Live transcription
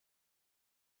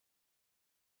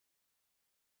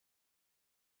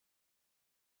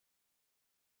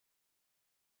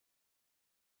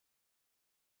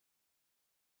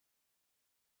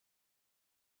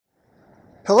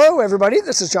Hello everybody,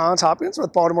 this is Johns Hopkins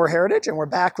with Baltimore Heritage, and we're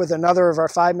back with another of our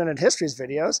 5-minute histories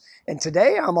videos. And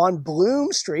today I'm on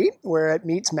Bloom Street where it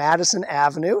meets Madison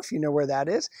Avenue, if you know where that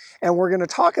is. And we're going to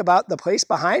talk about the place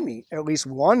behind me, at least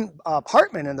one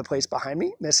apartment in the place behind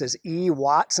me, Mrs. E.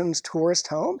 Watson's tourist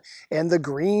home, and the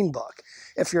Green Book.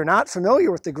 If you're not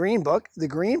familiar with the Green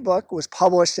Book was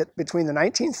published between the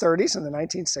 1930s and the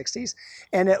 1960s,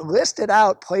 and it listed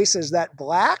out places that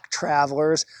black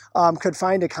travelers could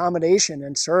find accommodation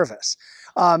and service.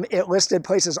 It listed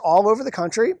places all over the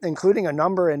country, including a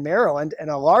number in Maryland and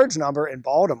a large number in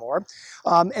Baltimore.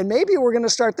 And maybe we're going to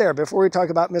start there. Before we talk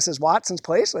about Mrs. Watson's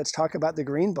place, let's talk about the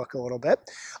Green Book a little bit.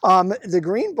 The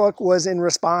Green Book was in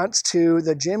response to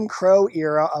the Jim Crow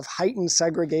era of heightened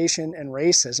segregation and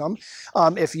racism.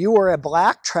 If you were a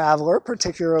black traveler,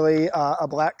 particularly a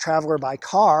black traveler by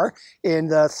car in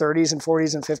the 30s and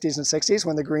 40s and 50s and 60s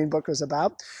when the Green Book was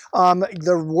about,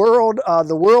 the world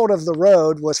of the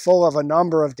road was full of a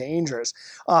number of dangers.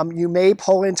 You may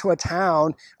pull into a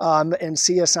town and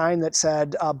see a sign that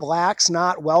said, blacks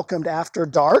not welcomed after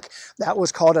dark. That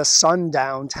was called a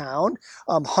sundown town.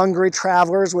 Hungry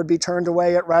travelers would be turned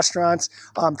away at restaurants.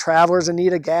 Travelers in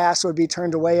need of gas would be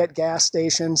turned away at gas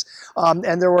stations.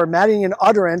 And there were many an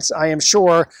utterance, I am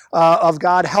sure, of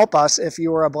God help us if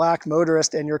you were a black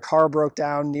motorist and your car broke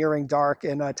down nearing dark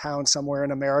in a town somewhere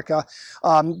in America.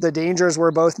 The dangers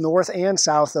were both north and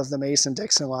south of the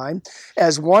Mason-Dixon line.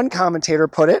 As one commentator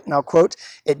put it, and I'll quote,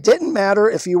 "It didn't matter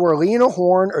if you were Lena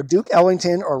Horne or Duke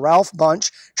Ellington or Ralph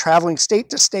Bunche traveling state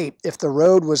to state if the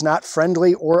road was not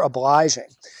friendly or obliging."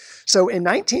 So in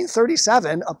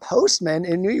 1937, a postman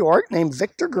in New York named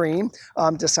Victor Green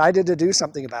decided to do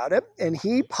something about it. And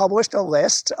he published a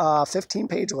list, a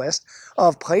 15-page list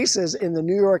of places in the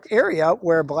New York area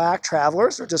where black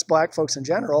travelers, or just black folks in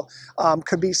general,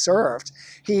 could be served.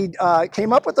 He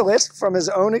came up with the list from his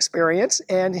own experience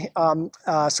and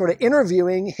sort of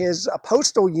interviewing his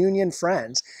postal union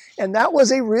friends. And that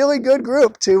was a really good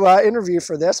group to interview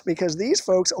for this, because these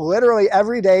folks literally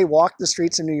every day walked the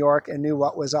streets in New York and knew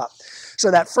what was up. So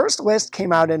that first list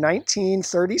came out in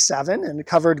 1937 and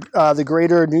covered the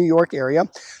greater New York area.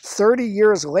 30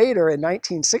 years later, in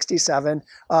 1967,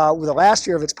 the last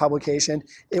year of its publication,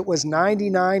 it was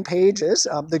 99 pages.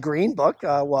 The Green Book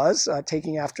was,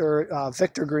 taking after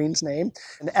Victor Green's name,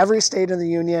 in every state in the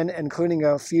Union, including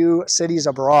a few cities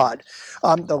abroad.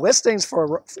 The listings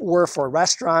were for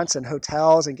restaurants and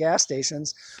hotels and gas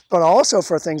stations, but also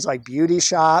for things like beauty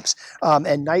shops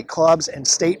and nightclubs and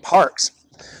state parks.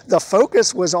 The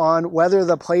focus was on whether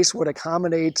the place would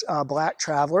accommodate black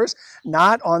travelers,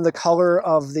 not on the color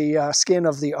of the skin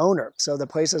of the owner. So the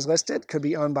places listed could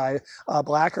be owned by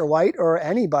black or white or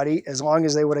anybody, as long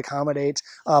as they would accommodate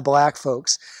black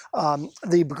folks.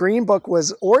 The Green Book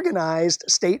was organized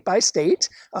state by state,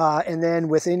 and then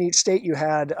within each state you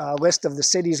had a list of the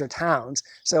cities or towns.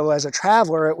 So as a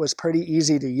traveler, it was pretty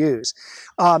easy to use.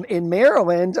 In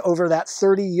Maryland, over that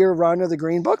 30-year run of the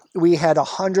Green Book, we had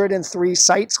 103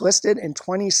 sites listed in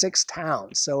 26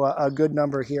 towns, so a good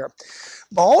number here.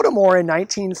 Baltimore in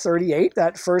 1938,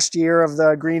 that first year of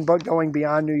the Green Book going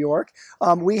beyond New York,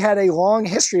 we had a long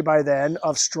history by then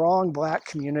of strong black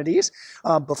communities.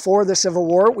 Before the Civil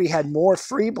War, we had more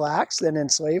free blacks than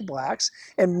enslaved blacks.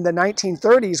 In the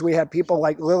 1930s, we had people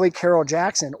like Lily Carroll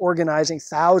Jackson organizing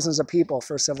thousands of people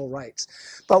for civil rights.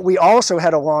 But we also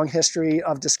had a long history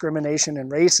of discrimination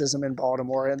and racism in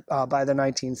Baltimore by the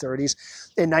 1930s.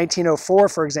 In 1904,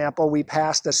 for example, we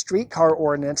passed a streetcar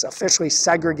ordinance officially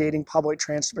segregating public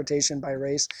transportation by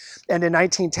race. And in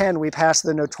 1910, we passed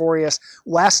the notorious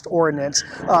West Ordinance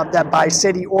that by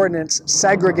city ordinance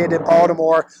segregated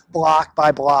Baltimore block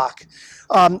by block.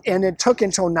 And it took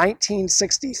until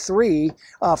 1963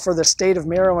 for the state of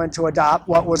Maryland to adopt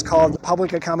what was called the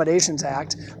Public Accommodations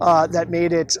Act that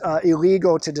made it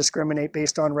illegal to discriminate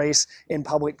based on race in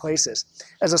public places.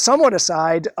 As a somewhat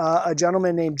aside, a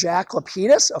gentleman named Jack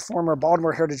Lapidus, a former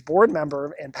Baltimore Heritage Board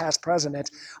member and past president,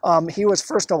 he was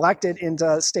first elected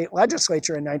into state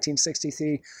legislature in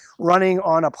 1963, running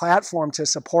on a platform to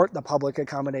support the Public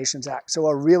Accommodations Act. So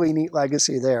a really neat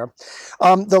legacy there.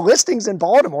 The listings in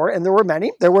Baltimore, and there were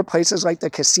many, there were places like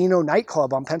the Casino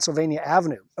Nightclub on Pennsylvania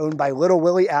Avenue, owned by Little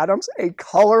Willie Adams, a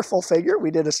colorful figure. We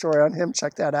did a story on him,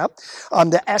 check that out.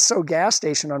 The Esso gas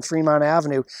station on Fremont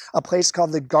Avenue, a place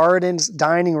called the Gardens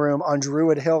Dining Room on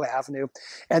Druid Hill Avenue,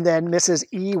 and then Mrs.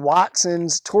 E.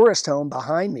 Watson's tourist home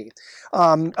behind me.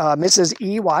 Mrs.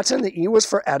 E. Watson, the E was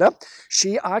for Etta.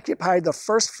 She occupied the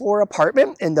first floor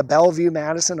apartment in the Bellevue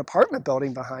Madison apartment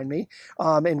building behind me.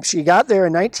 And she got there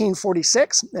in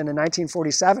 1946. And in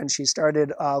 1947, she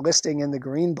started listing in the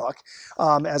Green Book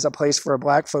as a place for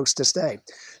black folks to stay.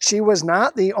 She was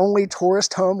not the only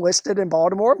tourist home listed in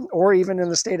Baltimore or even in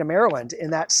the state of Maryland. In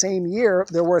that same year,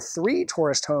 there were 3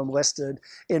 tourist homes listed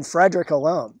in Frederick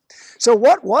alone. So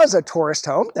what was a tourist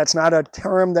home? That's not a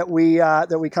term that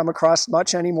we come across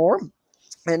much anymore.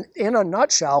 And in a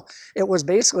nutshell, it was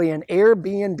basically an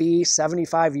Airbnb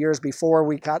 75 years before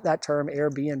we got that term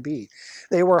Airbnb.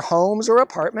 They were homes or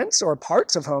apartments or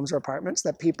parts of homes or apartments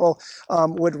that people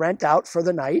would rent out for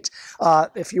the night.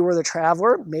 If you were the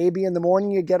traveler, maybe in the morning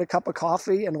you'd get a cup of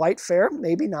coffee and light fare,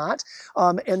 maybe not.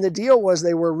 And the deal was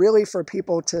they were really for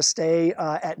people to stay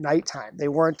at nighttime. They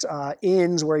weren't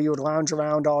inns where you would lounge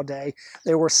around all day.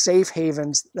 They were safe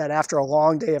havens that after a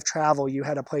long day of travel, you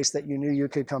had a place that you knew you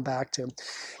could come back to.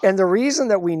 And the reason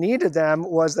that we needed them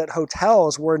was that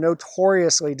hotels were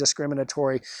notoriously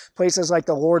discriminatory. Places like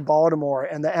the Lord Baltimore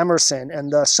and the Emerson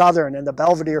and the Southern and the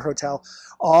Belvedere Hotel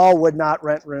all would not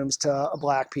rent rooms to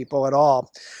Black people at all.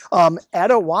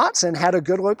 Etta Watson had a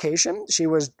good location. She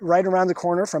was right around the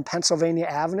corner from Pennsylvania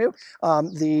Avenue,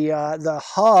 the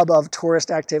hub of tourist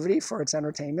activity for its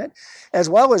entertainment, as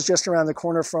well as just around the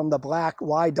corner from the Black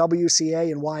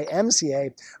YWCA and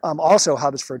YMCA, also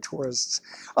hubs for tourists.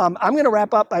 I'm going to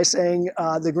wrap up by saying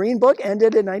the Green Book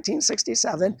ended in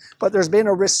 1967, but there's been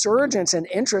a resurgence in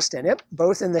interest in it,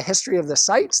 both in the history of the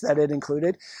sites that it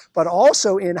included, but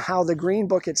also in how the Green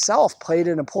Book itself played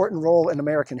an important role in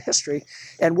American history.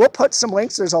 And we'll put some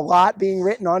links. There's a lot being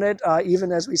written on it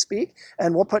even as we speak.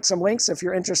 And we'll put some links if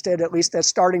you're interested, at least as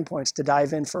starting points to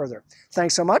dive in further.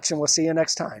 Thanks so much, and we'll see you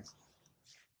next time.